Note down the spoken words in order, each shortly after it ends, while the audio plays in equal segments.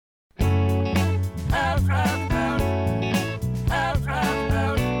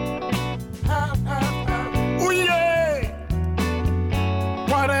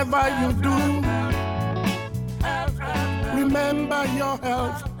whatever you do, remember your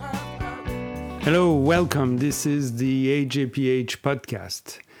health. Hello, welcome. This is the AJPH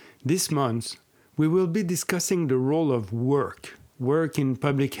podcast. This month, we will be discussing the role of work in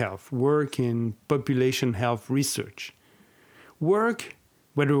public health, work in population health research. Work,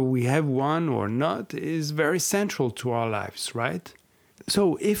 whether we have one or not, is very central to our lives, right?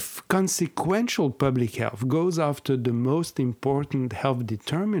 So if consequential public health goes after the most important health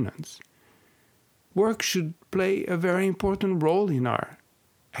determinants, work should play a very important role in our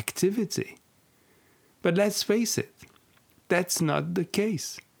activity. But let's face it, that's not the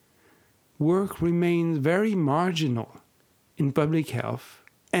case. Work remains very marginal in public health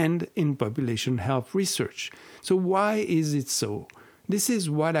and in population health research. So why is it so? This is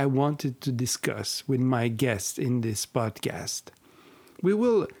what I wanted to discuss with my guest in this podcast. We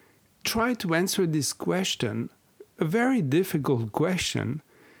will try to answer this question, a very difficult question,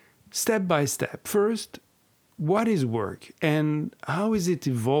 step by step. First, what is work and how is it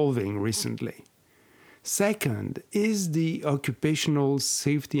evolving recently? Second, is the Occupational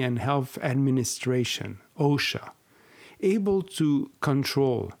Safety and Health Administration, OSHA, able to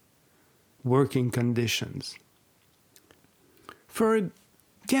control working conditions? Third,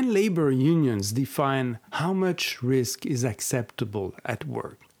 can labor unions define how much risk is acceptable at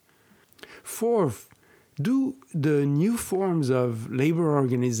work? Fourth, do the new forms of labor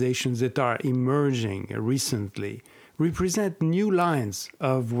organizations that are emerging recently represent new lines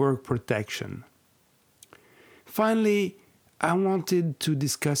of work protection? Finally, I wanted to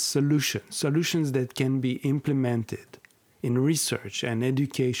discuss solutions that can be implemented in research and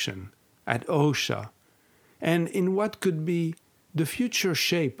education at OSHA, and in what could be the future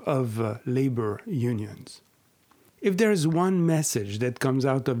shape of labor unions. If there's one message that comes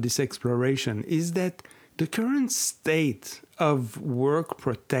out of this exploration is that the current state of work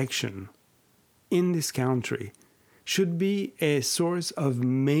protection in this country should be a source of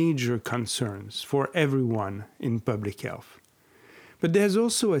major concerns for everyone in public health. But there's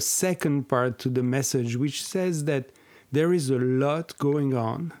also a second part to the message which says that there is a lot going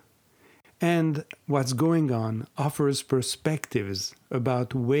on, and what's going on offers perspectives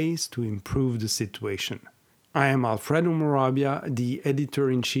about ways to improve the situation. I am Alfredo Morabia, the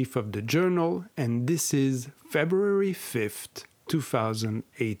editor-in-chief of the journal, and this is February 5th,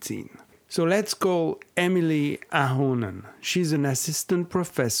 2018. So let's call Emily Ahonen. She's an assistant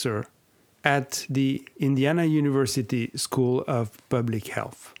professor at the Indiana University School of Public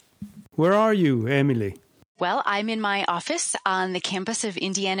Health. Where are you, Emily? Well, I'm in my office on the campus of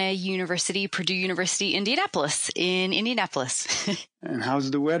Indiana University, Purdue University, Indianapolis, in Indianapolis. And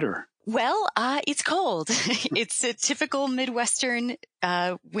how's the weather? Well, it's cold. It's a typical Midwestern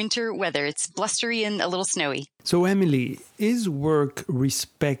winter weather. It's blustery and a little snowy. So, Emily, is work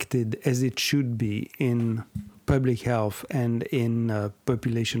respected as it should be in public health and in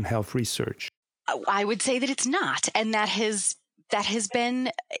population health research? I would say that it's not, and that has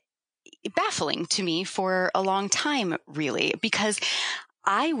been baffling to me for a long time, really, because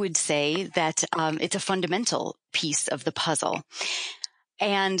I would say that it's a fundamental piece of the puzzle.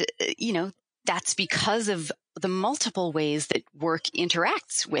 And, that's because of the multiple ways that work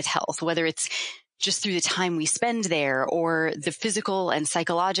interacts with health, whether it's just through the time we spend there or the physical and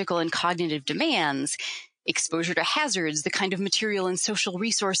psychological and cognitive demands, exposure to hazards, the kind of material and social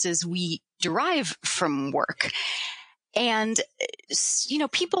resources we derive from work. And,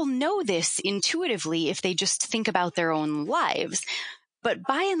 people know this intuitively if they just think about their own lives. But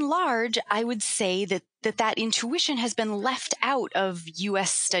by and large, I would say that intuition has been left out of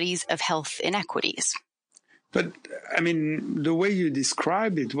U.S. studies of health inequities. But, the way you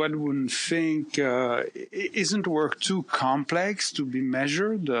describe it, one wouldn't think, isn't work too complex to be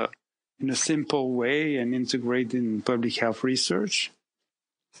measured in a simple way and integrated in public health research?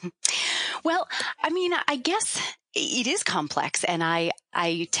 Well, I guess it is complex, and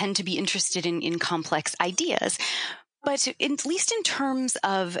I tend to be interested in complex ideas. But at least in terms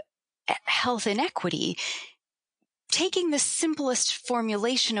of health inequity, taking the simplest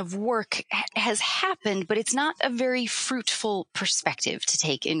formulation of work has happened, but it's not a very fruitful perspective to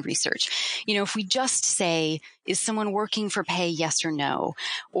take in research. If we just say, is someone working for pay, yes or no?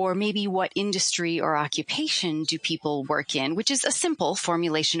 Or maybe what industry or occupation do people work in, which is a simple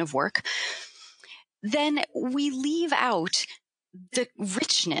formulation of work, then we leave out the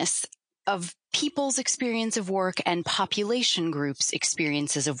richness of people's experience of work and population groups'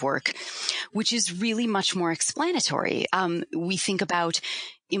 experiences of work, which is really much more explanatory. We think about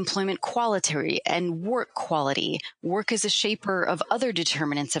employment quality and work quality, work as a shaper of other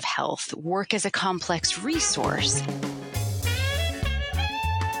determinants of health, work as a complex resource.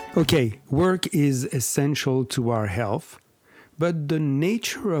 Okay, work is essential to our health, but the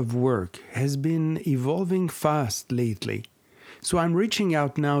nature of work has been evolving fast lately. So I'm reaching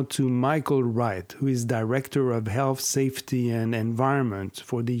out now to Michael Wright, who is Director of Health, Safety and Environment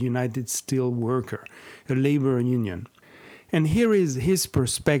for the United Steelworkers, a labor union. And here is his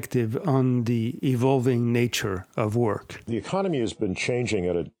perspective on the evolving nature of work. The economy has been changing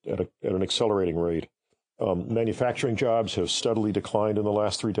at an accelerating rate. Manufacturing jobs have steadily declined in the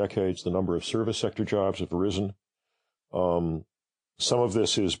last 3 decades. The number of service sector jobs have risen. Some of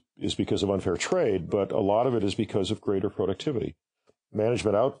this is because of unfair trade, but a lot of it is because of greater productivity.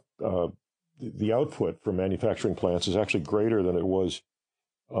 The output from manufacturing plants is actually greater than it was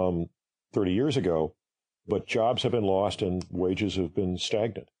 30 years ago, but jobs have been lost and wages have been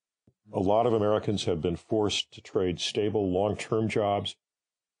stagnant. A lot of Americans have been forced to trade stable long-term jobs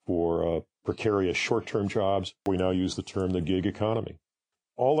for precarious short-term jobs. We now use the term the gig economy.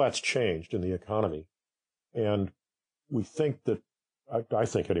 All that's changed in the economy. And we think that, I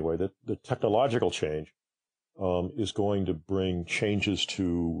think anyway, that the technological change is going to bring changes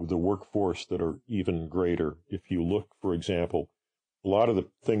to the workforce that are even greater. If you look, for example, a lot of the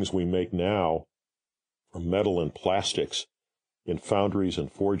things we make now from metal and plastics in foundries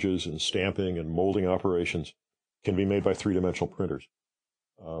and forges and stamping and molding operations can be made by three-dimensional printers.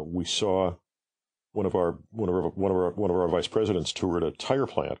 We saw one of our vice presidents toured a tire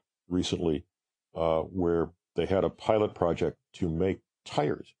plant recently, where they had a pilot project to make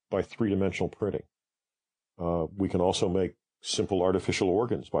tires by three-dimensional printing. We can also make simple artificial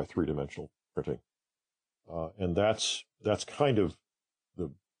organs by three-dimensional printing, and that's kind of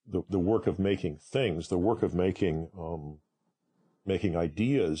the work of making things, the work of making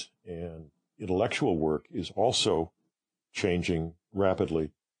ideas, and intellectual work is also changing rapidly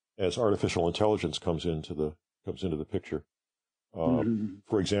as artificial intelligence comes into the picture.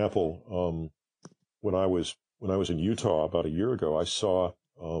 For example, when I was in Utah about a year ago, I saw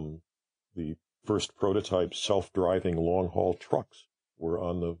the first prototype self-driving long-haul trucks were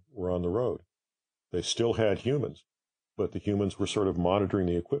on the road. They still had humans, but the humans were sort of monitoring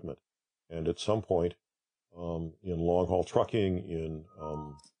the equipment. And at some point, in long-haul trucking,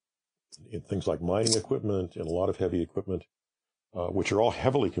 in things like mining equipment, in a lot of heavy equipment, which are all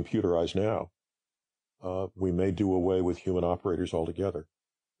heavily computerized now, we may do away with human operators altogether.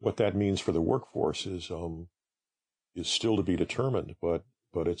 What that means for the workforce is still to be determined, but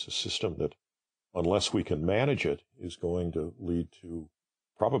it's a system that, unless we can manage it, is going to lead to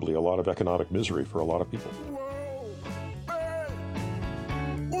probably a lot of economic misery for a lot of people. Whoa, hey,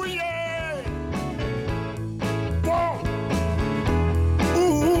 ooh, yeah. Whoa,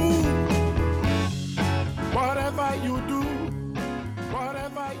 ooh, whatever you do,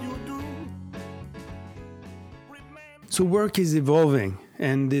 remember. So work is evolving,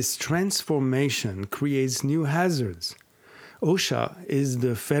 and this transformation creates new hazards. OSHA is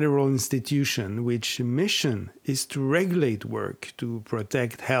the federal institution which mission is to regulate work, to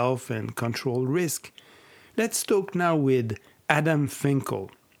protect health and control risk. Let's talk now with Adam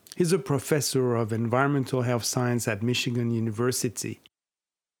Finkel. He's a professor of environmental health science at Michigan University.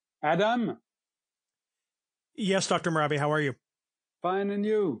 Adam? Yes, Dr. Merabi, how are you? Fine, and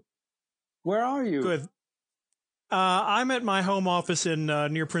you? Where are you? Good. I'm at my home office in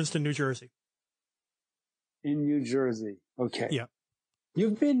near Princeton, New Jersey. In New Jersey. Okay. Yeah.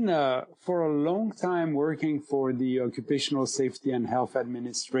 You've been for a long time working for the Occupational Safety and Health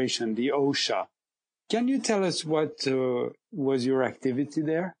Administration, the OSHA. Can you tell us what was your activity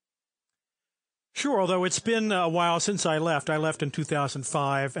there? Sure, although it's been a while since I left. I left in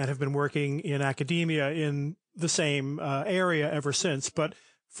 2005 and have been working in academia in the same area ever since. But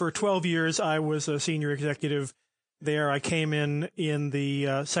for 12 years, I was a senior executive there. I came in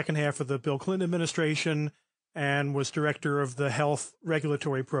the second half of the Bill Clinton administration and was director of the health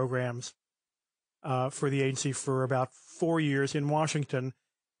regulatory programs for the agency for about 4 years in Washington.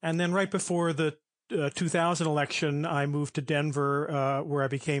 And then right before the 2000 election, I moved to Denver, where I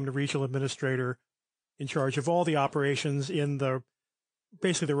became the regional administrator in charge of all the operations in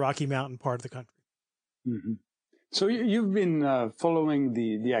basically the Rocky Mountain part of the country. Mm-hmm. So you've been following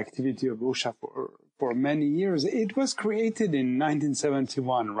the activity of OSHA for many years. It was created in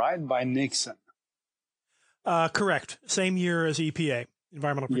 1971, right, by Nixon? Correct. Same year as EPA,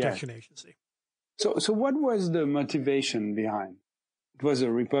 Environmental Protection Agency. So what was the motivation behind? It was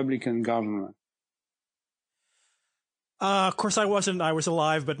a Republican government. Of course, I was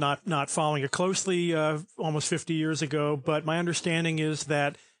alive, but not following it closely almost 50 years ago. But my understanding is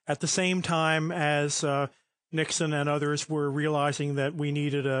that at the same time as Nixon and others were realizing that we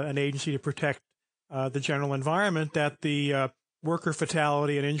needed an agency to protect the general environment, that the worker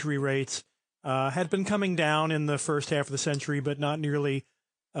fatality and injury rates had been coming down in the first half of the century, but not nearly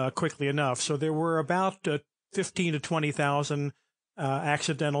quickly enough. So there were about 15 to 20,000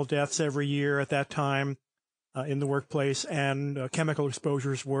 accidental deaths every year at that time in the workplace, and chemical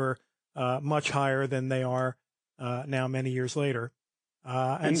exposures were much higher than they are now many years later.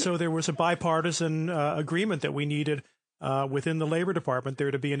 And so there was a bipartisan agreement that we needed within the Labor Department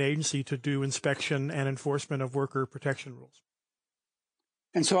there to be an agency to do inspection and enforcement of worker protection rules.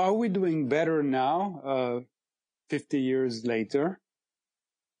 And so are we doing better now, 50 years later?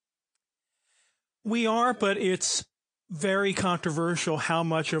 We are, but it's very controversial how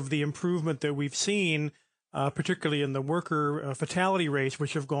much of the improvement that we've seen, particularly in the worker fatality rates,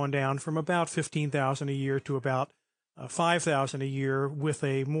 which have gone down from about 15,000 a year to about 5,000 a year, with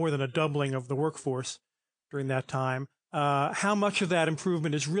more than a doubling of the workforce during that time. How much of that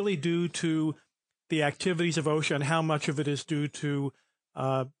improvement is really due to the activities of OSHA, and how much of it is due to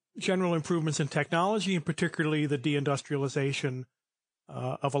general improvements in technology, and particularly the deindustrialization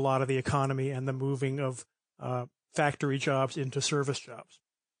of a lot of the economy and the moving of factory jobs into service jobs.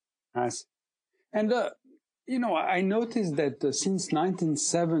 Nice. And, I noticed that since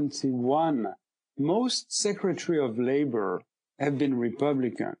 1971, most Secretary of Labor have been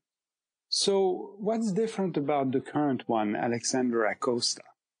Republican. So what's different about the current one, Alexander Acosta?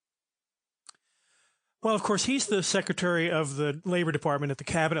 Well, of course, he's the Secretary of the Labor Department at the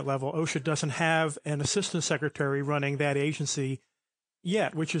cabinet level. OSHA doesn't have an assistant secretary running that agency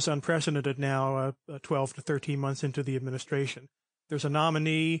yet, which is unprecedented now, 12 to 13 months into the administration. There's a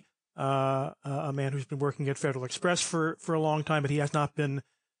nominee, a man who's been working at Federal Express for a long time, but he has not been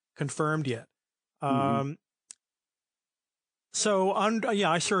confirmed yet. Mm-hmm. So,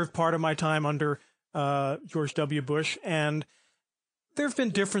 I served part of my time under George W. Bush, and there have been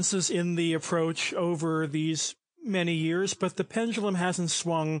differences in the approach over these many years, but the pendulum hasn't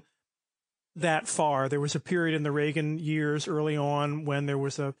swung that far. There was a period in the Reagan years early on when there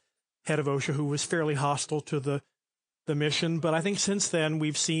was a head of OSHA who was fairly hostile to the mission, but I think since then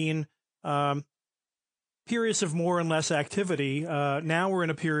we've seen periods of more and less activity. Now we're in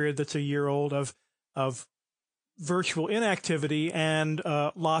a period that's a year old of virtual inactivity and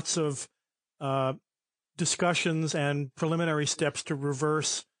lots of discussions and preliminary steps to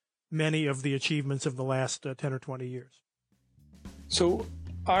reverse many of the achievements of the last 10 or 20 years. So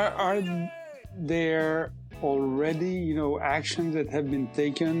are there already, actions that have been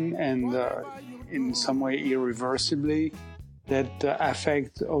taken and in some way irreversibly that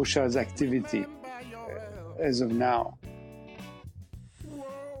affect OSHA's activity as of now?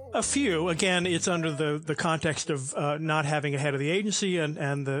 A few. Again, it's under the context of not having a head of the agency,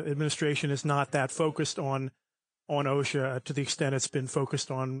 and the administration is not that focused on OSHA to the extent it's been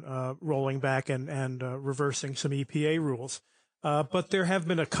focused on rolling back and reversing some EPA rules. But there have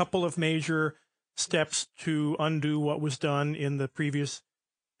been a couple of major steps to undo what was done in the previous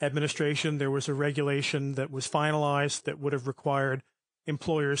administration. There was a regulation that was finalized that would have required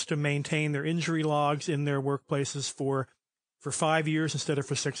employers to maintain their injury logs in their workplaces for 5 years instead of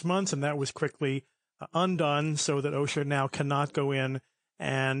for 6 months, and that was quickly undone so that OSHA now cannot go in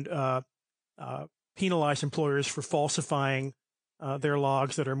and penalize employers for falsifying their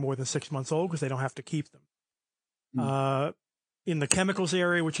logs that are more than 6 months old because they don't have to keep them. Mm. In the chemicals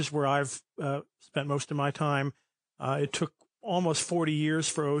area, which is where I've spent most of my time, it took almost 40 years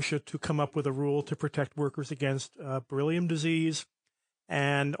for OSHA to come up with a rule to protect workers against beryllium disease.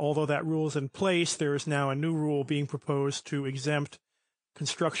 And although that rule is in place, there is now a new rule being proposed to exempt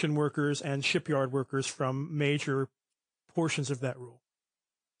construction workers and shipyard workers from major portions of that rule.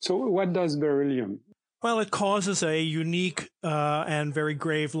 So what does beryllium? Well, it causes a unique and very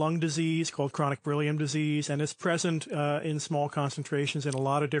grave lung disease called chronic beryllium disease, and it's present in small concentrations in a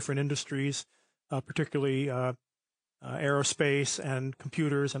lot of different industries, particularly aerospace and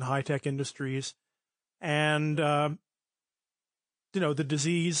computers and high-tech industries. And the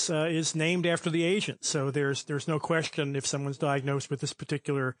disease is named after the agent. So there's no question if someone's diagnosed with this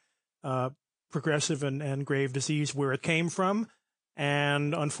particular progressive and grave disease where it came from.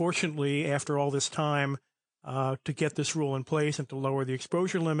 And unfortunately, after all this time, to get this rule in place and to lower the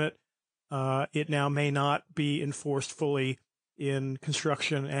exposure limit, it now may not be enforced fully in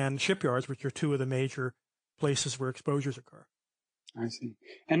construction and shipyards, which are two of the major places where exposures occur. I see.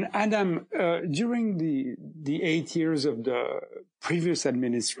 And Adam, during the 8 years of the previous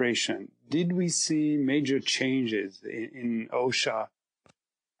administration, did we see major changes in OSHA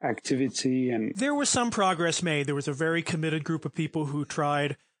activity? And there was some progress made. There was a very committed group of people who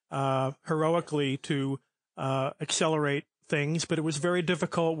tried heroically to accelerate things, but it was very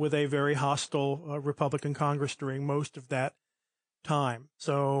difficult with a very hostile Republican Congress during most of that time.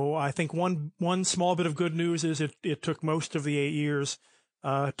 So I think one small bit of good news is it took most of the 8 years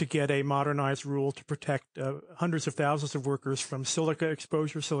to get a modernized rule to protect hundreds of thousands of workers from silica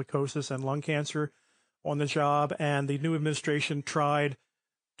exposure, silicosis, and lung cancer on the job. And the new administration tried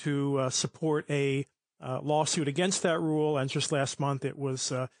to support a lawsuit against that rule. And just last month, it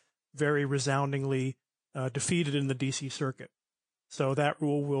was very resoundingly defeated in the D.C. Circuit. So that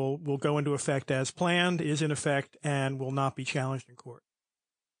rule will go into effect as planned, is in effect, and will not be challenged in court.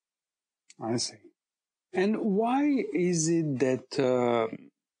 I see. And why is it that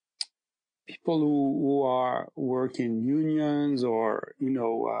people who are working unions or,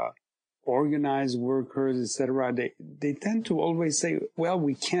 organized workers, etc., they tend to always say, well,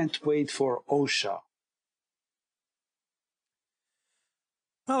 we can't wait for OSHA?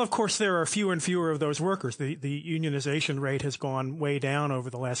 Well, of course, there are fewer and fewer of those workers. The unionization rate has gone way down over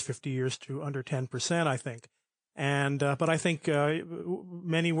the last 50 years to under 10%, I think. And but I think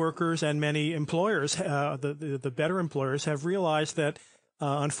many workers and many employers, the better employers, have realized that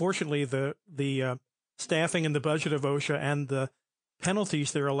unfortunately the staffing and the budget of OSHA and the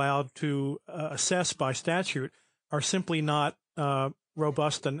penalties they're allowed to assess by statute are simply not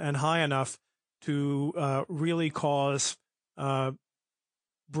robust and high enough to really cause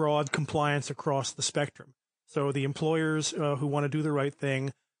broad compliance across the spectrum. So the employers who want to do the right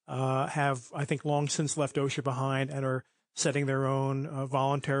thing have, I think, long since left OSHA behind and are setting their own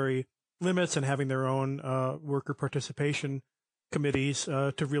voluntary limits and having their own worker participation committees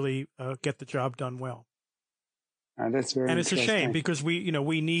to really get the job done well. That's very and it's a interesting. shame because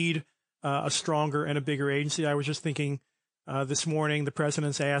we need a stronger and a bigger agency. I was just thinking this morning the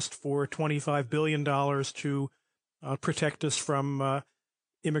president's asked for $25 billion to protect us from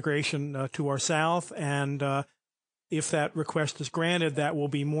immigration to our south, and if that request is granted, that will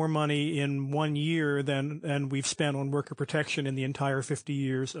be more money in 1 year than we've spent on worker protection in the entire 50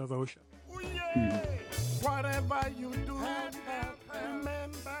 years of OSHA. Whatever you do,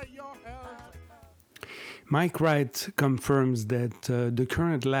 remember your health. Mike Wright confirms that the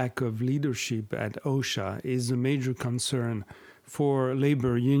current lack of leadership at OSHA is a major concern for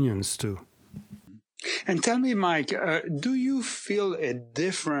labor unions too. And tell me, Mike, do you feel a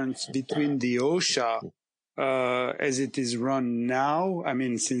difference between the OSHA as it is run now, I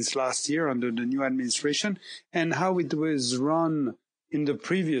mean, since last year under the new administration, and how it was run in the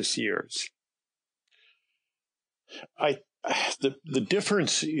previous years? The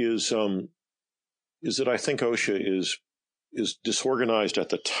difference is that I think OSHA is disorganized at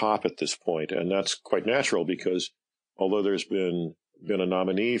the top at this point, and that's quite natural because although there's been a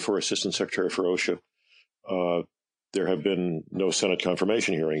nominee for Assistant Secretary for OSHA, there have been no Senate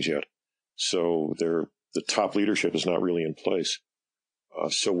confirmation hearings yet. So the top leadership is not really in place.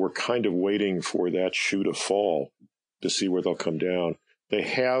 So we're kind of waiting for that shoe to fall to see where they'll come down. They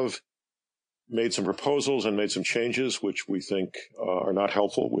have made some proposals and made some changes, which we think are not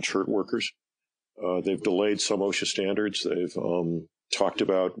helpful, which hurt workers. They've delayed some OSHA standards. They've talked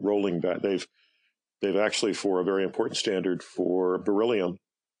about rolling back. They've actually, for a very important standard for beryllium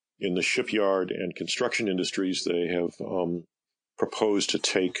in the shipyard and construction industries, they have proposed to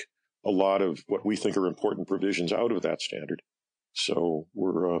take a lot of what we think are important provisions out of that standard. So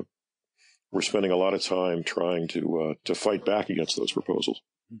we're spending a lot of time trying to fight back against those proposals.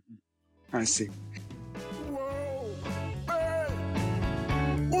 Mm-hmm. I see. Whoa, hey,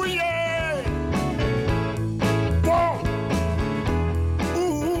 ooh yeah, whoa,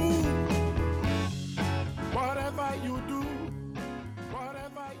 ooh, whatever you do.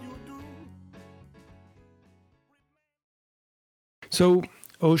 So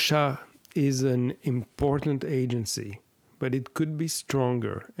OSHA is an important agency, but it could be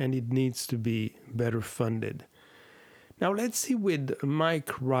stronger and it needs to be better funded. Now let's see with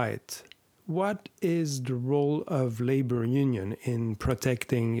Mike Wright, what is the role of labor union in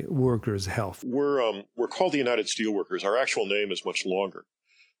protecting workers' health? We're called the United Steelworkers. Our actual name is much longer,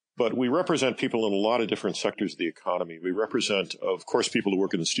 but we represent people in a lot of different sectors of the economy. We represent, of course, people who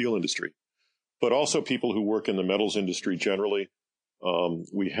work in the steel industry, but also people who work in the metals industry generally.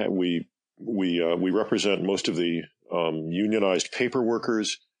 We represent most of the unionized paper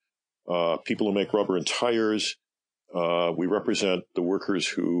workers, people who make rubber and tires. We represent the workers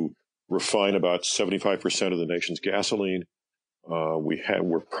who refine about 75% of the nation's gasoline.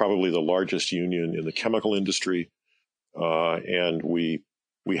 We're probably the largest union in the chemical industry, and we're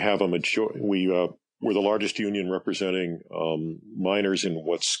the largest union representing miners in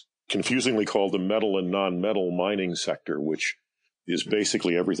what's confusingly called the metal and non-metal mining sector, which is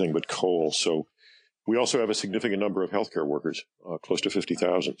basically everything but coal. So we also have a significant number of healthcare workers, close to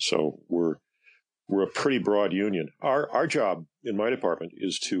 50,000. So we're we're a pretty broad union. Our job in my department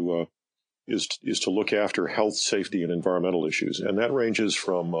is to look after health, safety, and environmental issues, and that ranges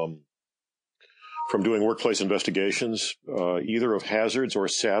from doing workplace investigations, either of hazards or,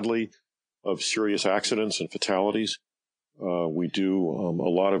 sadly, of serious accidents and fatalities. We do a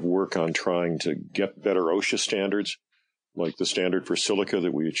lot of work on trying to get better OSHA standards, like the standard for silica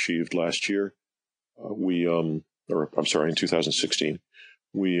that we achieved last year. In 2016.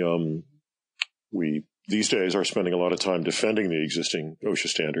 We these days are spending a lot of time defending the existing OSHA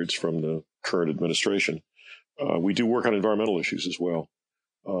standards from the current administration. We do work on environmental issues as well.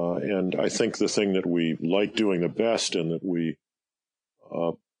 And I think the thing that we like doing the best and that we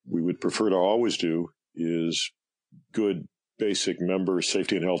would prefer to always do is good basic member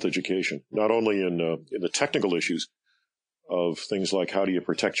safety and health education, not only in the technical issues of things like how do you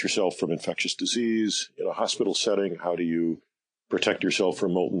protect yourself from infectious disease in a hospital setting, how do you protect yourself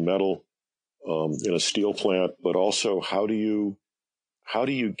from molten metal in a steel plant, but also how do you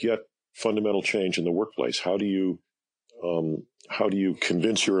get fundamental change in the workplace? How do you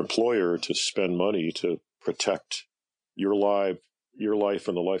convince your employer to spend money to protect your life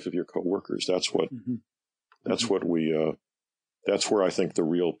and the life of your coworkers? That's where I think the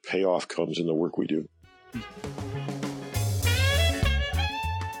real payoff comes in the work we do.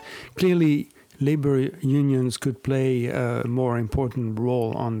 Clearly, labor unions could play a more important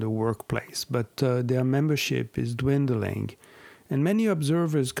role on the workplace, but their membership is dwindling. And many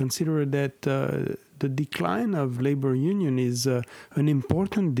observers consider that the decline of labor union is an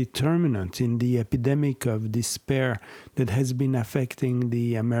important determinant in the epidemic of despair that has been affecting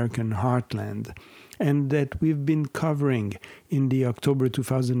the American heartland, and that we've been covering in the October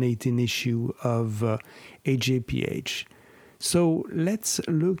 2018 issue of AJPH. So let's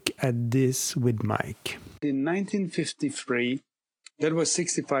look at this with Mike. In 1953, that was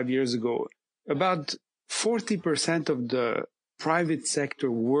 65 years ago, about 40% of the private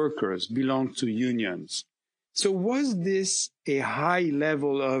sector workers belonged to unions. So was this a high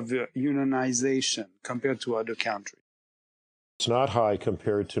level of unionization compared to other countries? It's not high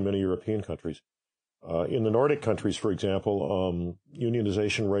compared to many European countries. In the Nordic countries, for example,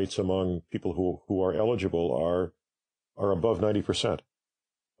 unionization rates among people who are eligible are above 90%.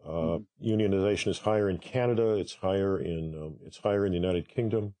 Unionization is higher in Canada. It's higher in the United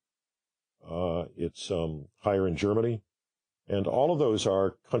Kingdom. It's higher in Germany, and all of those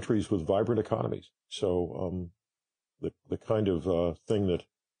are countries with vibrant economies. So the kind of thing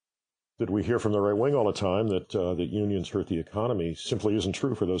that we hear from the right wing all the time that unions hurt the economy simply isn't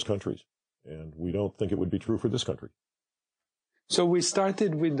true for those countries, and we don't think it would be true for this country. So we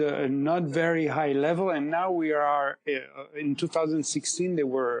started with a not very high level, and now we are, in 2016, there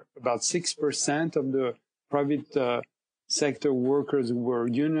were about 6% of the private sector workers who were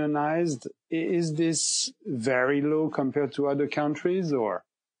unionized. Is this very low compared to other countries, or?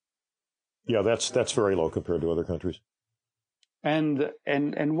 Yeah, that's very low compared to other countries. And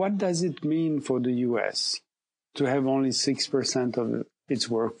what does it mean for the U.S. to have only 6% of its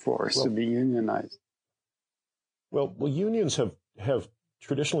workforce to be unionized? Well, unions have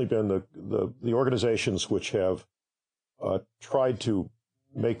traditionally been the organizations which have tried to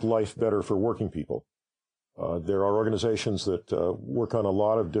make life better for working people. There are organizations that work on a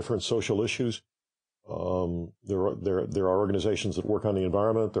lot of different social issues. There are organizations that work on the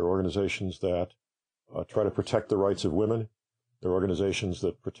environment. There are organizations that try to protect the rights of women. There are organizations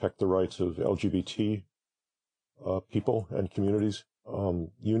that protect the rights of LGBT people and communities.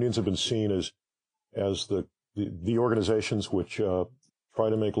 Unions have been seen as the organizations which try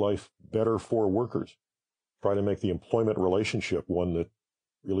to make life better for workers, try to make the employment relationship one that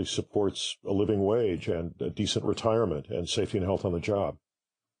really supports a living wage and a decent retirement and safety and health on the job.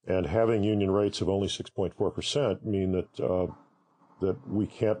 And having union rates of only 6.4% mean that we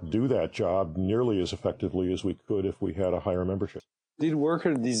can't do that job nearly as effectively as we could if we had a higher membership. Did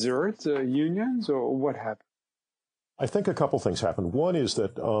workers desert unions, or what happened? I think a couple things happened. One is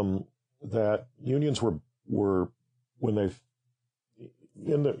that that unions were when they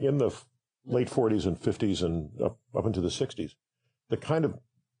in the late 40s and 50s and up into the 60s, the kind of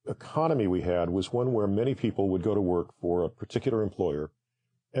economy we had was one where many people would go to work for a particular employer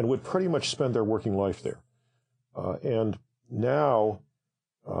and would pretty much spend their working life there. And now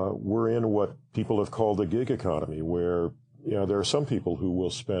we're in what people have called the gig economy, where there are some people who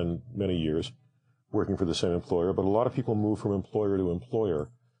will spend many years working for the same employer, but a lot of people move from employer to employer,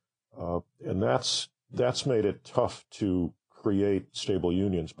 and that's made it tough to create stable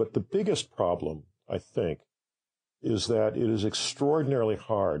unions. But the biggest problem, I think, is that it is extraordinarily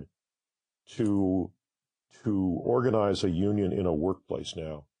hard to organize a union in a workplace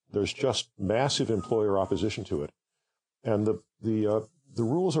now. There's just massive employer opposition to it. And the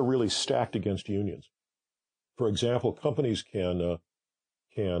rules are really stacked against unions. For example, companies can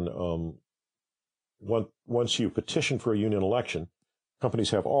once you petition for a union election,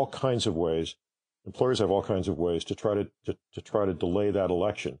 companies have all kinds of ways, employers have all kinds of ways to try to delay that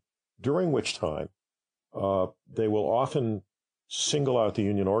election, during which time they will often single out the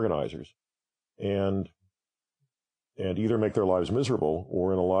union organizers and either make their lives miserable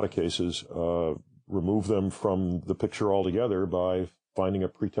or in a lot of cases remove them from the picture altogether by finding a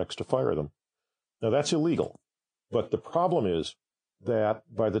pretext to fire them. Now that's illegal, but the problem is that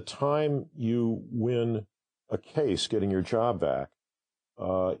by the time you win a case getting your job back,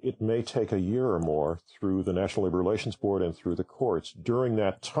 it may take a year or more through the National Labor Relations Board and through the courts. During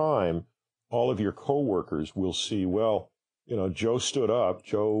that time, all of your coworkers will see, well, Joe stood up,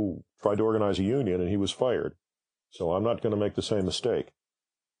 Joe tried to organize a union, and he was fired. So I'm not going to make the same mistake.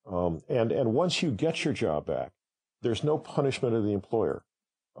 And once you get your job back, there's no punishment of the employer.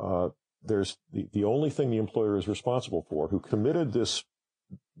 There's the only thing the employer is responsible for, who committed this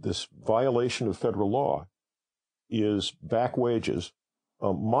violation of federal law, is back wages,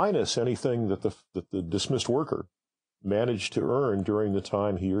 minus anything that the dismissed worker managed to earn during the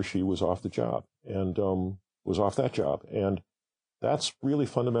time he or she was off the job and was off that job. And that's really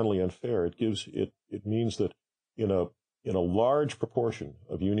fundamentally unfair. It means that in a large proportion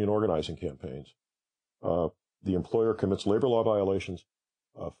of union organizing campaigns, the employer commits labor law violations,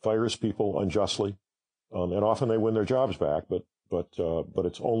 fires people unjustly, and often they win their jobs back, but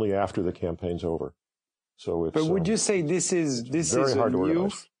it's only after the campaign's over. So it's. But would you say this is hard a to new?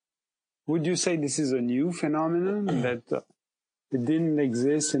 organize. Would you say this is a new phenomenon that it didn't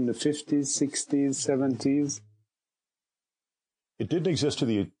exist in the 50s, 60s, 70s? It didn't exist to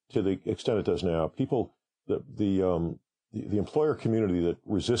the extent it does now. People, the employer community that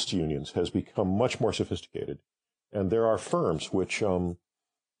resists unions has become much more sophisticated, and there are firms which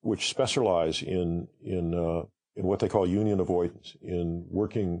specialize in what they call union avoidance, in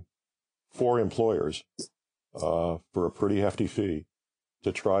working for employers for a pretty hefty fee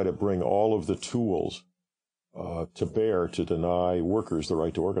to try to bring all of the tools to bear to deny workers the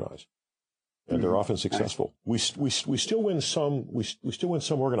right to organize, and they're often successful. We still win some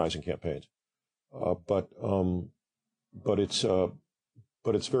organizing campaigns, but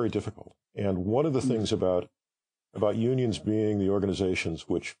it's very difficult. And one of the things about unions being the organizations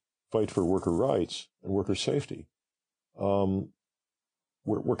which fight for worker rights and worker safety,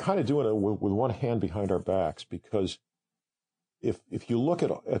 we're kind of doing it with one hand behind our backs, because if you look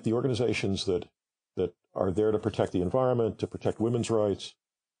at the organizations that are there to protect the environment, to protect women's rights,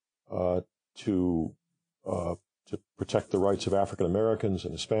 to protect the rights of African Americans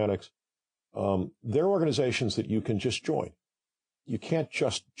and Hispanics, they're organizations that you can just join. You can't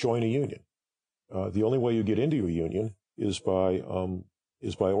just join a union. The only way you get into a union is by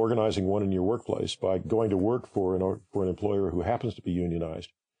organizing one in your workplace, by going to work for an employer who happens to be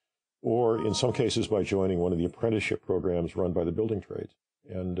unionized, or in some cases by joining one of the apprenticeship programs run by the building trades.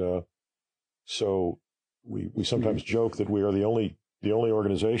 And so we sometimes joke that we are the only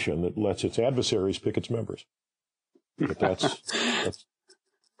organization that lets its adversaries pick its members. But that's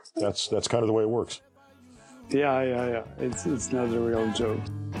kind of the way it works. Yeah. It's not a real joke.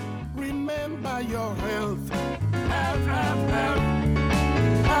 Remember your health.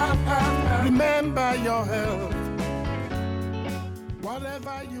 Remember your health.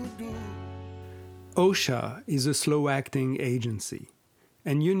 Whatever you do. OSHA is a slow-acting agency,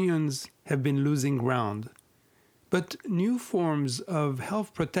 and unions have been losing ground. But new forms of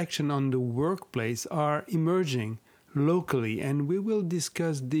health protection on the workplace are emerging locally, and we will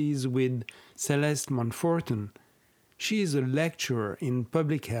discuss these with Celeste Monforton. She is a lecturer in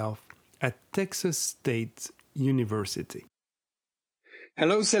public health at Texas State University.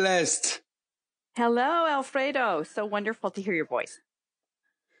 Hello, Celeste. Hello, Alfredo. So wonderful to hear your voice.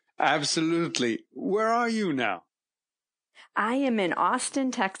 Absolutely. Where are you now? I am in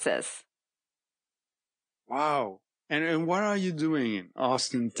Austin, Texas. Wow. And what are you doing in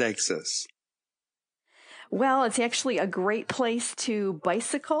Austin, Texas? Well, it's actually a great place to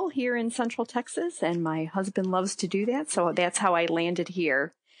bicycle here in Central Texas, and my husband loves to do that. So that's how I landed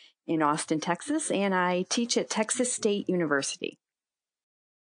here in Austin, Texas, and I teach at Texas State University.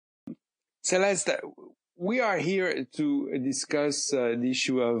 Celeste, we are here to discuss the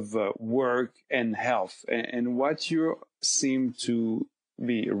issue of work and health. And what you seem to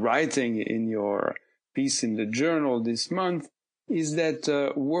be writing in your piece in the journal this month is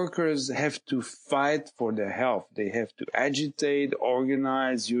that workers have to fight for their health. They have to agitate,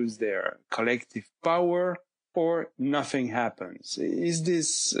 organize, use their collective power or nothing happens. Is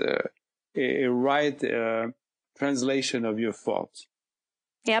this a right translation of your thoughts?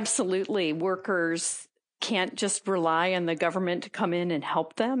 Absolutely. Workers can't just rely on the government to come in and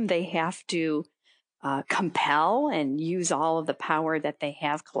help them. They have to compel and use all of the power that they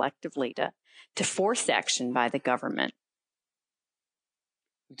have collectively to force action by the government.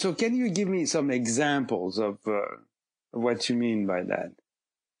 So can you give me some examples of what you mean by that?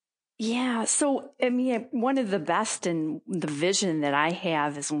 Yeah. So, I mean, one of the best and the vision that I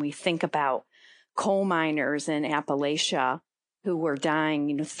have is when we think about coal miners in Appalachia who were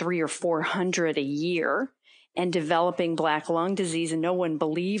dying, 300 or 400 a year and developing black lung disease, and no one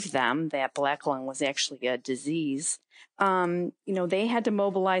believed them that black lung was actually a disease. They had to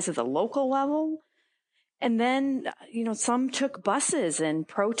mobilize at the local level. And then, some took buses and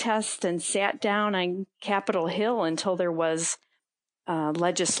protest and sat down on Capitol Hill until there was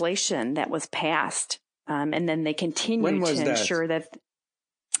legislation that was passed. And then they continued to ensure that.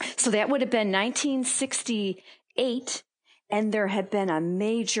 So that would have been 1968. And there had been a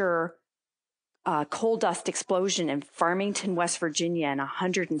major coal dust explosion in Farmington, West Virginia, and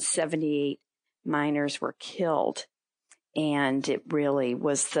 178 miners were killed. And it really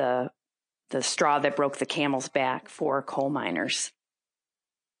was the straw that broke the camel's back for coal miners.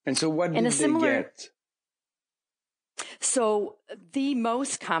 And so what did they get? So the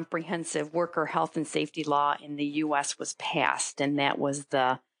most comprehensive worker health and safety law in the U.S. was passed, and that was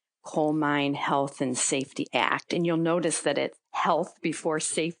the Coal Mine Health and Safety Act. And you'll notice that it's health before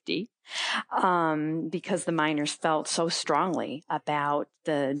safety, because the miners felt so strongly about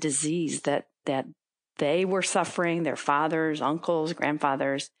the disease that they were suffering. Their fathers, uncles,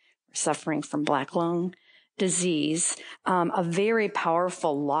 grandfathers were suffering from black lung disease. A very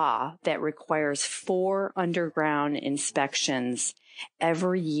powerful law that requires 4 underground inspections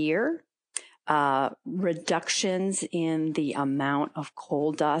every year. Reductions in the amount of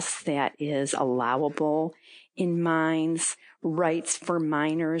coal dust that is allowable in mines, rights for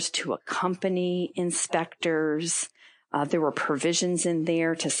miners to accompany inspectors. There were provisions in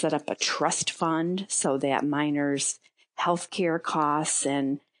there to set up a trust fund so that miners' healthcare costs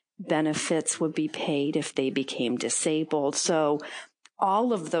and benefits would be paid if they became disabled. So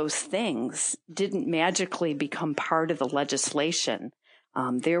all of those things didn't magically become part of the legislation.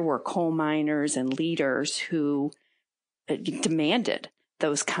 There were coal miners and leaders who demanded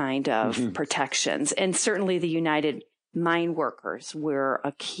those kind of protections. And certainly the United Mine Workers were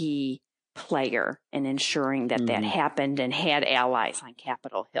a key player in ensuring that that happened and had allies on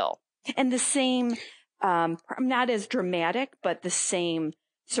Capitol Hill. And the same, not as dramatic, but the same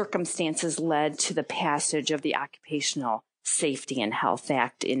circumstances led to the passage of the Occupational Safety and Health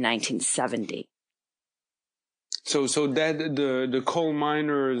Act in 1970. So that the coal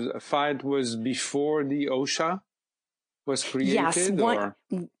miners fight was before the OSHA was created? Yes,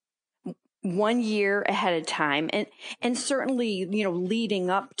 one year ahead of time. And certainly, leading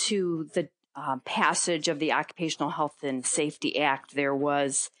up to the passage of the Occupational Health and Safety Act, there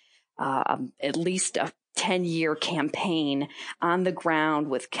was at least a 10-year campaign on the ground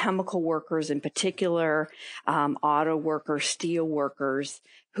with chemical workers in particular, auto workers, steel workers,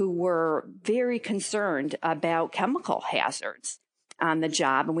 who were very concerned about chemical hazards on the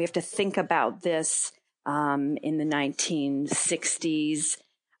job. And we have to think about this in the 1960s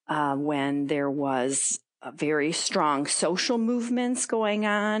when there was very strong social movements going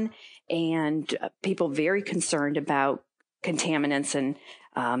on and people very concerned about contaminants and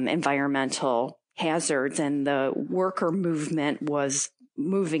environmental hazards, and the worker movement was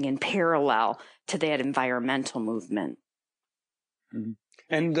moving in parallel to that environmental movement. Mm-hmm.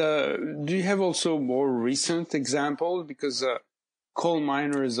 And do you have also more recent examples? Because coal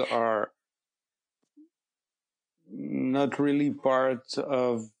miners are not really part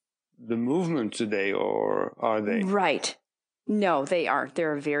of the movement today, or are they? Right. No, they aren't.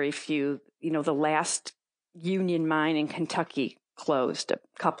 There are very few. The last union mine in Kentucky closed a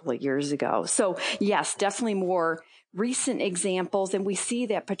couple of years ago. So yes, definitely more recent examples. And we see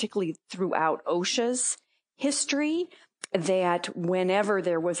that particularly throughout OSHA's history, that whenever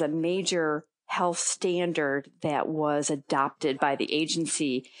there was a major health standard that was adopted by the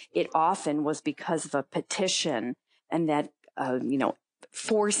agency, it often was because of a petition and that,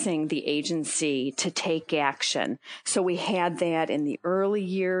 forcing the agency to take action. So we had that in the early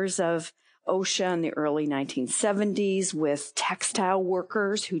years of OSHA in the early 1970s with textile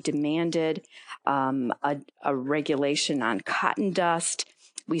workers who demanded a regulation on cotton dust.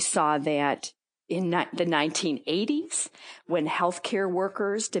 We saw that in the 1980s when healthcare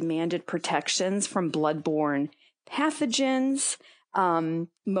workers demanded protections from bloodborne pathogens.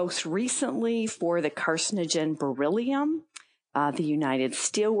 Most recently, for the carcinogen beryllium, the United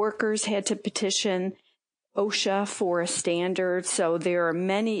Steelworkers had to petition OSHA for a standard. So there are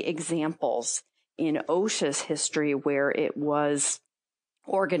many examples in OSHA's history where it was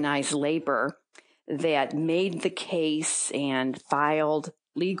organized labor that made the case and filed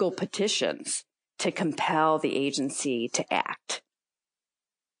legal petitions to compel the agency to act.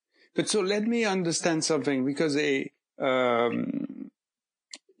 But so let me understand something, because you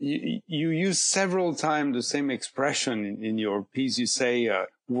use several times the same expression in your piece. You say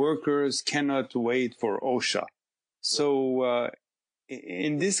workers cannot wait for OSHA. So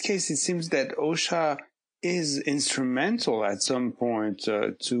in this case, it seems that OSHA is instrumental at some point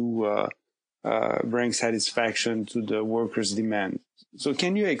to bring satisfaction to the workers' demand. So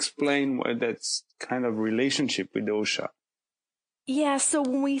can you explain what that's kind of relationship with OSHA? Yeah, so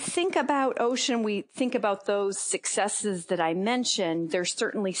when we think about OSHA, we think about those successes that I mentioned. They're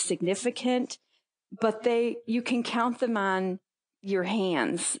certainly significant, but you can count them on your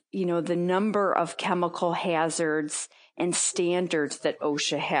hands. You know, the number of chemical hazards and standards that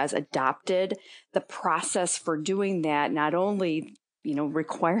OSHA has adopted, the process for doing that, not only, you know,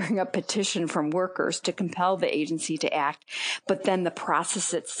 requiring a petition from workers to compel the agency to act, but then the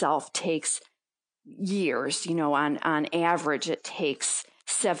process itself takes years. You know, on average, it takes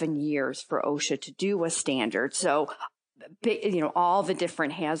 7 years for OSHA to do a standard. So, you know, all the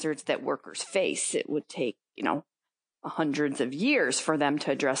different hazards that workers face, it would take, you know, hundreds of years for them to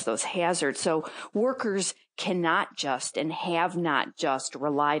address those hazards. So workers cannot just and have not just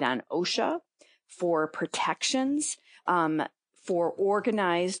relied on OSHA for protections, for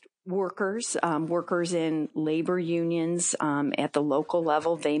organized workers, workers in labor unions at the local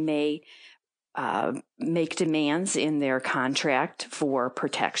level. They may make demands in their contract for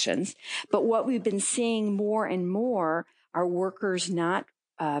protections. But what we've been seeing more and more are workers not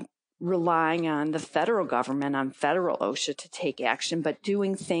relying on the federal government, on federal OSHA to take action, but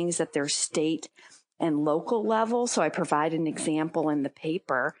doing things at their state and local level. So I provide an example in the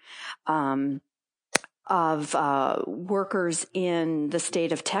paper of workers in the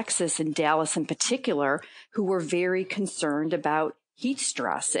state of Texas, in Dallas in particular, who were very concerned about heat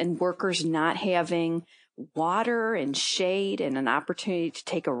stress and workers not having water and shade and an opportunity to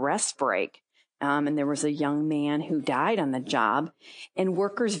take a rest break. And there was a young man who died on the job, and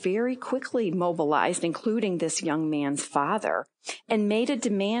workers very quickly mobilized, including this young man's father, and made a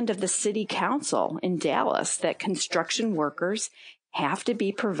demand of the city council in Dallas that construction workers have to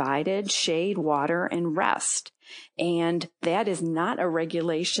be provided shade, water, and rest. And that is not a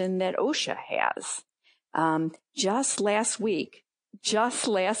regulation that OSHA has. Just last week,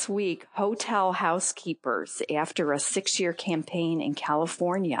 hotel housekeepers, after a 6-year campaign in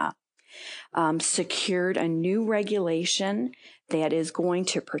California, secured a new regulation that is going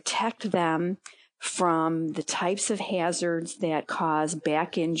to protect them from the types of hazards that cause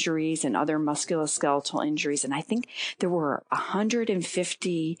back injuries and other musculoskeletal injuries. And I think there were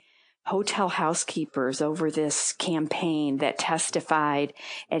 150 hotel housekeepers over this campaign that testified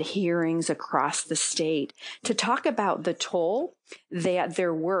at hearings across the state to talk about the toll that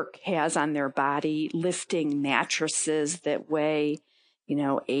their work has on their body, lifting mattresses that weigh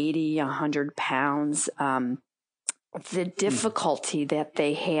 80, 100 pounds, the difficulty that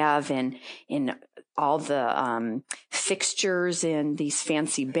they have in all the fixtures in these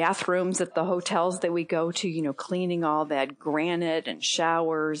fancy bathrooms at the hotels that we go to, cleaning all that granite and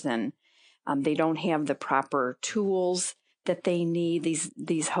showers, and they don't have the proper tools that they need.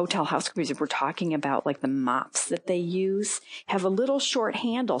 These hotel housekeepers that we're talking about, like the mops that they use, have a little short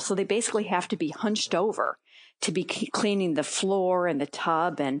handle, so they basically have to be hunched over to be cleaning the floor and the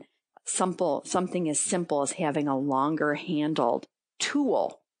tub, and something as simple as having a longer handled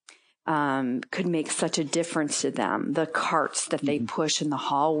tool could make such a difference to them. The carts that they push in the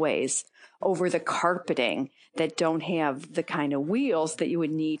hallways over the carpeting that don't have the kind of wheels that you would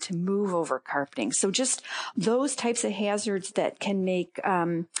need to move over carpeting. So just those types of hazards that can make,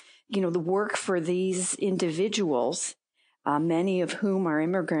 the work for these individuals, many of whom are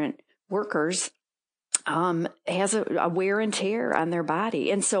immigrant workers, has a wear and tear on their body.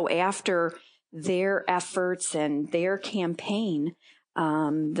 And so after their efforts and their campaign,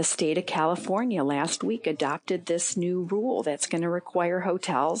 the state of California last week adopted this new rule that's going to require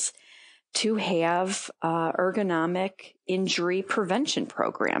hotels to have ergonomic injury prevention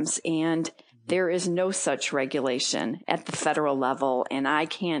programs. And there is no such regulation at the federal level. And I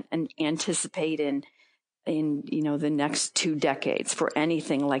can't anticipate in the next 2 decades for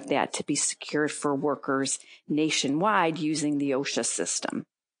anything like that to be secured for workers nationwide using the OSHA system.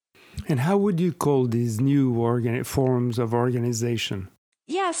 And how would you call these new forms of organization?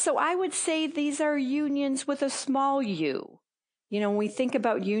 Yeah, so I would say these are unions with a small u. When we think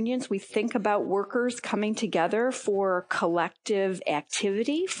about unions, we think about workers coming together for collective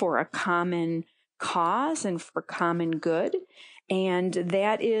activity, for a common cause and for common good. And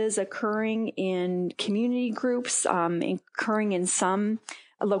that is occurring in community groups, occurring in some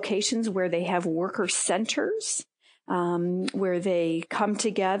locations where they have worker centers, where they come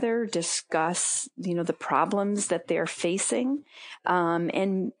together, discuss, the problems that they're facing,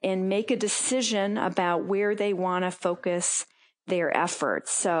 and make a decision about where they want to focus their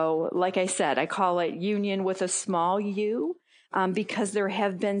efforts. So, like I said, I call it union with a small u, because there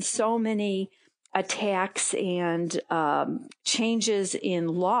have been so many attacks and changes in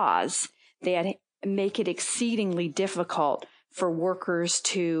laws that make it exceedingly difficult for workers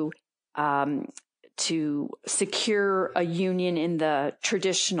to secure a union in the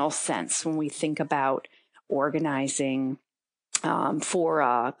traditional sense when we think about organizing for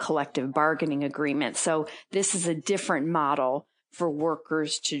a collective bargaining agreement. So this is a different model for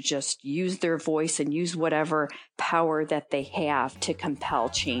workers to just use their voice and use whatever power that they have to compel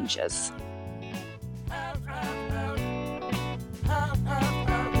changes.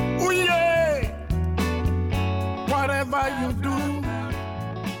 Oh yeah! Whatever you do,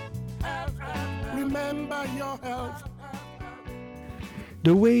 remember your health.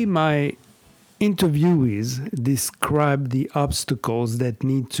 The way my interviewees describe the obstacles that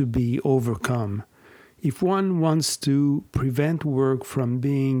need to be overcome, if one wants to prevent work from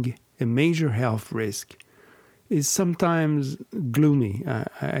being a major health risk, is sometimes gloomy.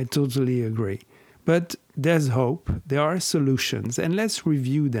 I totally agree. But there's hope, there are solutions, and let's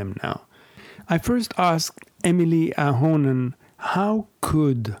review them now. I first asked Emily Ahonen, how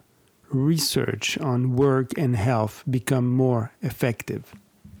could research on work and health become more effective?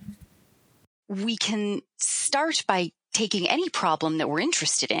 We can start by taking any problem that we're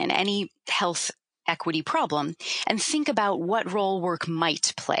interested in, any health equity problem, and think about what role work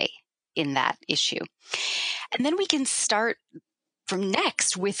might play in that issue. And then we can start from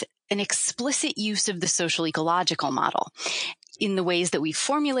next with an explicit use of the social ecological model in the ways that we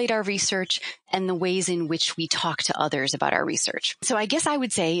formulate our research and the ways in which we talk to others about our research. So I guess I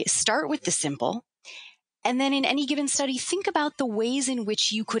would say start with the simple, and then in any given study, think about the ways in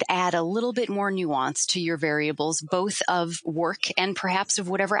which you could add a little bit more nuance to your variables, both of work and perhaps of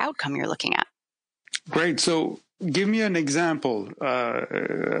whatever outcome you're looking at. Great. So give me an example,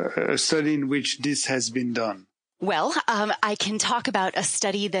 a study in which this has been done. Well, I can talk about a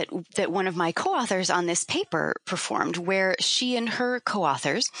study that one of my co-authors on this paper performed, where she and her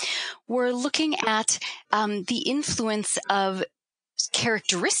co-authors were looking at the influence of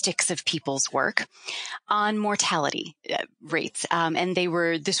characteristics of people's work on mortality rates. And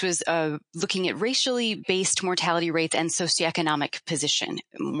this was looking at racially based mortality rates and socioeconomic position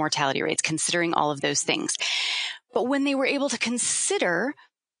mortality rates, considering all of those things. But when they were able to consider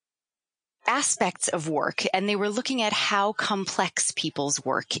aspects of work, and they were looking at how complex people's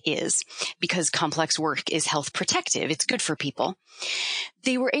work is, because complex work is health protective, it's good for people,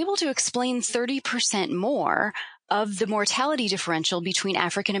 they were able to explain 30% more of the mortality differential between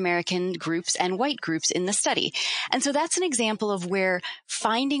African American groups and white groups in the study. And so that's an example of where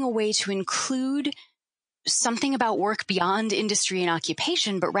finding a way to include something about work beyond industry and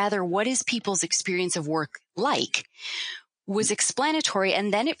occupation, but rather what is people's experience of work like, was explanatory,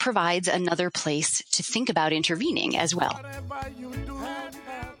 and then it provides another place to think about intervening as well.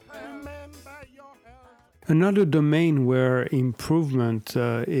 Another domain where improvement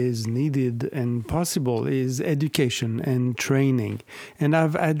is needed and possible is education and training. And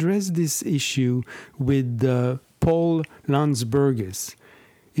I've addressed this issue with Paul Landsbergis.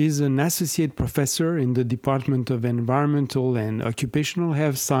 He's an associate professor in the Department of Environmental and Occupational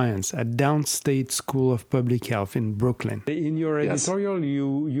Health Science at Downstate School of Public Health in Brooklyn. In your editorial,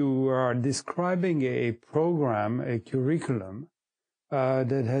 you are describing a program, a curriculum,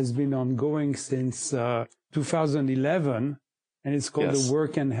 that has been ongoing since 2011, and it's called the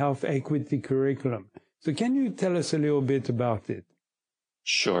Work and Health Equity Curriculum. So can you tell us a little bit about it?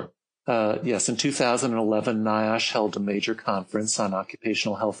 Sure. Yes, in 2011, NIOSH held a major conference on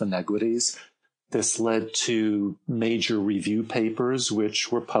occupational health inequities. This led to major review papers,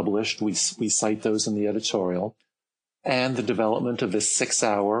 which were published. We cite those in the editorial, and the development of this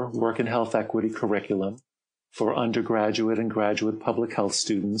 6-hour work and health equity curriculum for undergraduate and graduate public health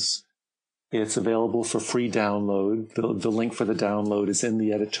students. It's available for free download. The link for the download is in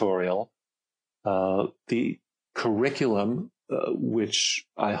the editorial. The curriculum, which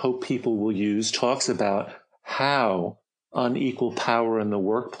I hope people will use, talks about how unequal power in the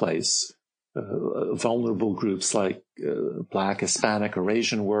workplace, vulnerable groups like Black, Hispanic, or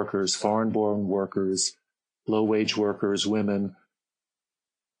Asian workers, foreign-born workers, low-wage workers, women,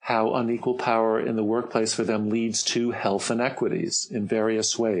 how unequal power in the workplace for them leads to health inequities in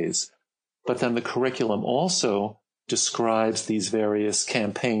various ways. But then the curriculum also describes these various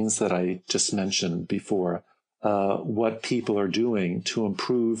campaigns that I just mentioned before, what people are doing to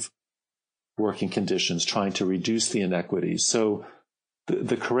improve working conditions, trying to reduce the inequities. So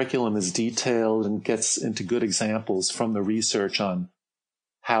the curriculum is detailed and gets into good examples from the research on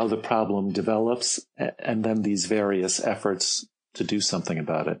how the problem develops and then these various efforts to do something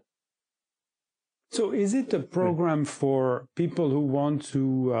about it. So is it a program for people who want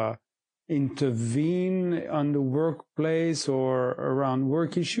to intervene on the workplace or around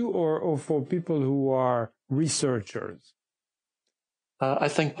work issue, or for people who are researchers? I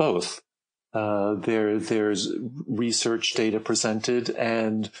think both. There's research data presented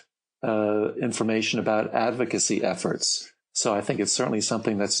and information about advocacy efforts. So I think it's certainly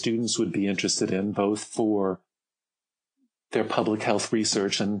something that students would be interested in, both for their public health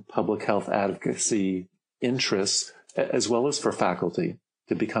research and public health advocacy interests, as well as for faculty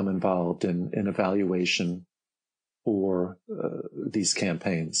to become involved in evaluation for these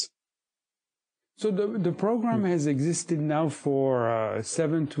campaigns. So the program has existed now for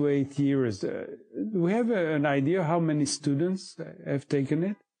 7 to 8 years. Do we have an idea how many students have taken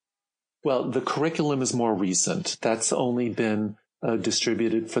it? Well, the curriculum is more recent. That's only been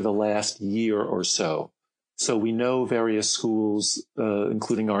distributed for the last year or so. So we know various schools,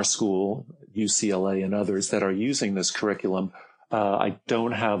 including our school, UCLA, and others that are using this curriculum. I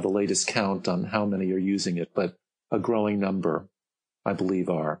don't have the latest count on how many are using it, but a growing number, I believe,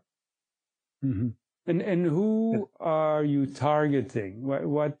 are. Mm-hmm. And who are you targeting?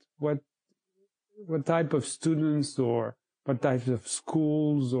 What type of students, or what types of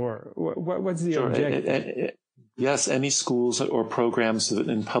schools, or what's the objective? Yes, any schools or programs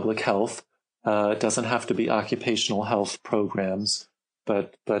in public health. It doesn't have to be occupational health programs,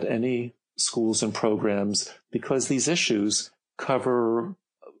 but any schools and programs, because these issues cover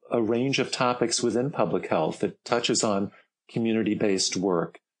a range of topics within public health. It touches on community-based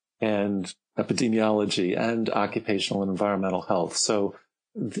work and epidemiology and occupational and environmental health. So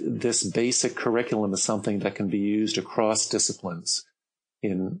this basic curriculum is something that can be used across disciplines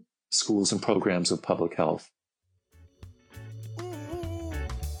in schools and programs of public health.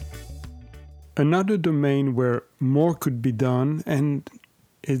 Another domain where more could be done, and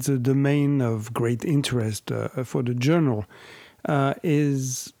it's a domain of great interest for the journal,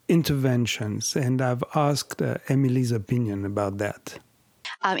 is interventions. And I've asked Emily's opinion about that.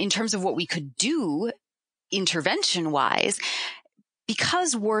 In terms of what we could do intervention-wise,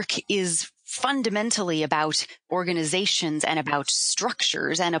 because work is fundamentally about organizations and about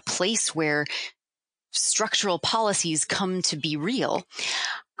structures and a place where structural policies come to be real,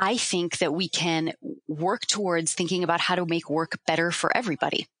 I think that we can work towards thinking about how to make work better for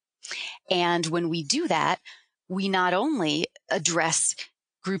everybody. And when we do that, we not only address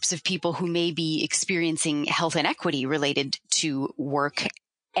groups of people who may be experiencing health inequity related to work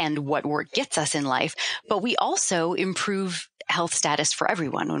and what work gets us in life, but we also improve health status for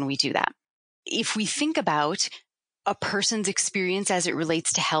everyone when we do that. If we think about a person's experience as it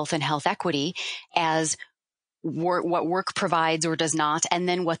relates to health and health equity as what work provides or does not, and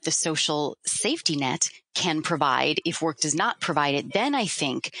then what the social safety net can provide if work does not provide it, then I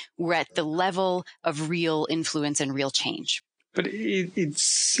think we're at the level of real influence and real change. But it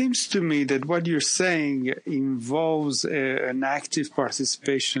seems to me that what you're saying involves an active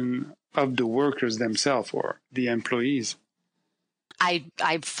participation of the workers themselves or the employees. I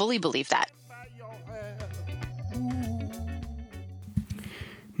fully believe that.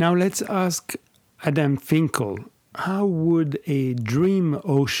 Now let's ask Adam Finkel, how would a dream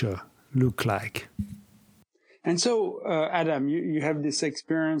OSHA look like? And so, Adam, you have this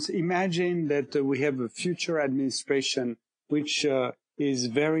experience. Imagine that we have a future administration which is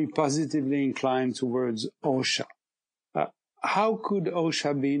very positively inclined towards OSHA. How could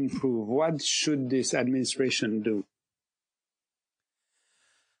OSHA be improved? What should this administration do?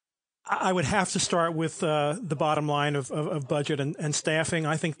 I would have to start with the bottom line of budget and staffing.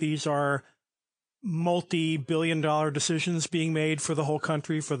 I think these are multi-billion-dollar decisions being made for the whole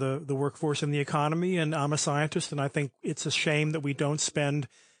country, for the workforce and the economy. And I'm a scientist, and I think it's a shame that we don't spend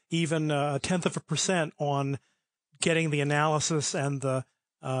even 0.1% on getting the analysis and the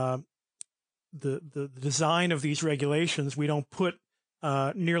design of these regulations. We don't put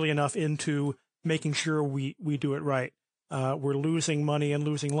nearly enough into making sure we do it right. We're losing money and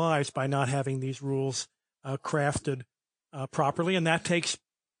losing lives by not having these rules crafted properly, and that takes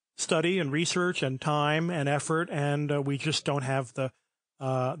study and research and time and effort, and we just don't have the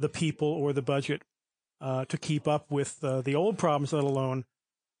people or the budget to keep up with the old problems, let alone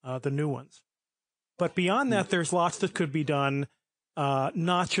the new ones. But beyond that, there's lots that could be done,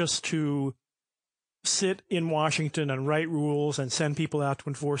 not just to sit in Washington and write rules and send people out to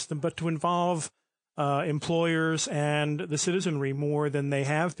enforce them, but to involve employers and the citizenry more than they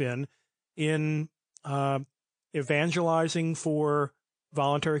have been in evangelizing for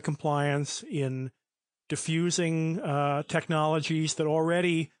voluntary compliance, in diffusing technologies that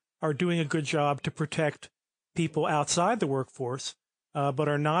already are doing a good job to protect people outside the workforce, but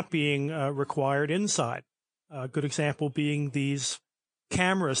are not being required inside. A good example being these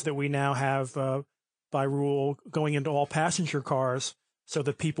cameras that we now have by rule going into all passenger cars so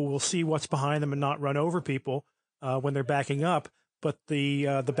that people will see what's behind them and not run over people when they're backing up. But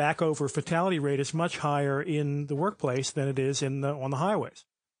the back over fatality rate is much higher in the workplace than it is on the highways.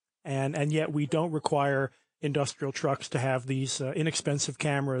 And yet we don't require industrial trucks to have these inexpensive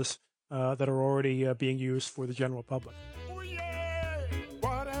cameras that are already being used for the general public.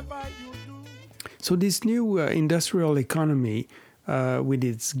 So this new industrial economy, with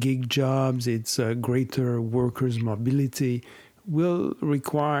its gig jobs, its greater workers' mobility, will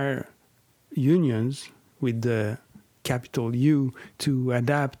require unions with the capital U to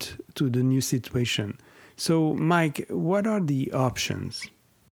adapt to the new situation. So, Mike, what are the options?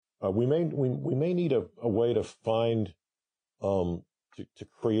 We may need a way to find to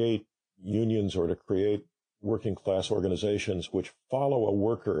create unions or to create working class organizations which follow a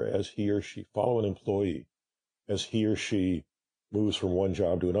worker as he or she follow an employee as he or she moves from one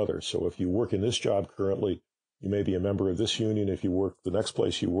job to another. So if you work in this job currently, you may be a member of this union. If you work the next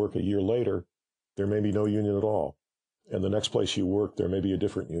place you work a year later, there may be no union at all. And the next place you work, there may be a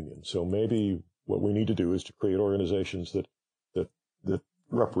different union. So maybe what we need to do is to create organizations that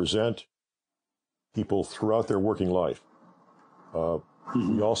represent people throughout their working life.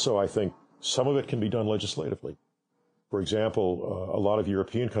 We also, I think, some of it can be done legislatively. For example, a lot of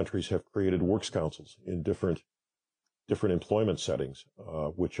European countries have created works councils in different employment settings,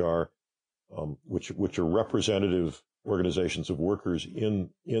 which are representative organizations of workers in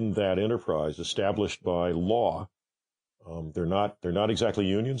that enterprise established by law. They're not exactly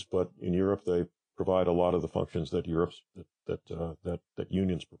unions, but in Europe they provide a lot of the functions that that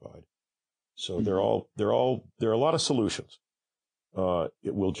unions provide. So there are a lot of solutions.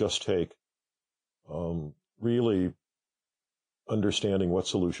 It will just take really understanding what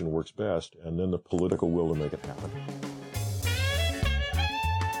solution works best, and then the political will to make it happen.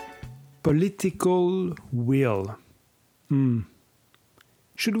 Political will.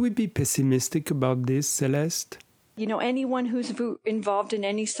 Should we be pessimistic about this, Celeste? You know, anyone who's involved in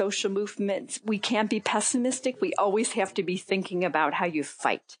any social movements, we can't be pessimistic. We always have to be thinking about how you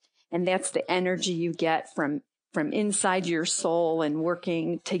fight. And that's the energy you get from inside your soul and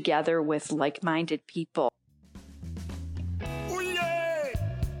working together with like-minded people.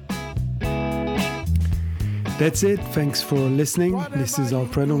 That's it. Thanks for listening. This is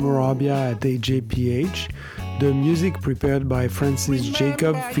Alfredo Morabia at AJPH. The music prepared by Francis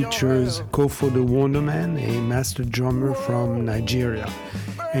Jacob features Kofo the Wonderman, a master drummer from Nigeria.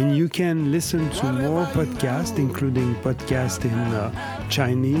 And you can listen to more podcasts, including podcasts in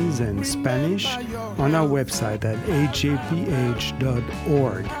Chinese and Spanish, on our website at ajph.org.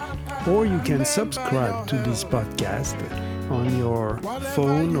 Or you can subscribe to this podcast on your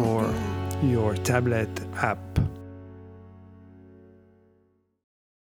phone or your tablet app.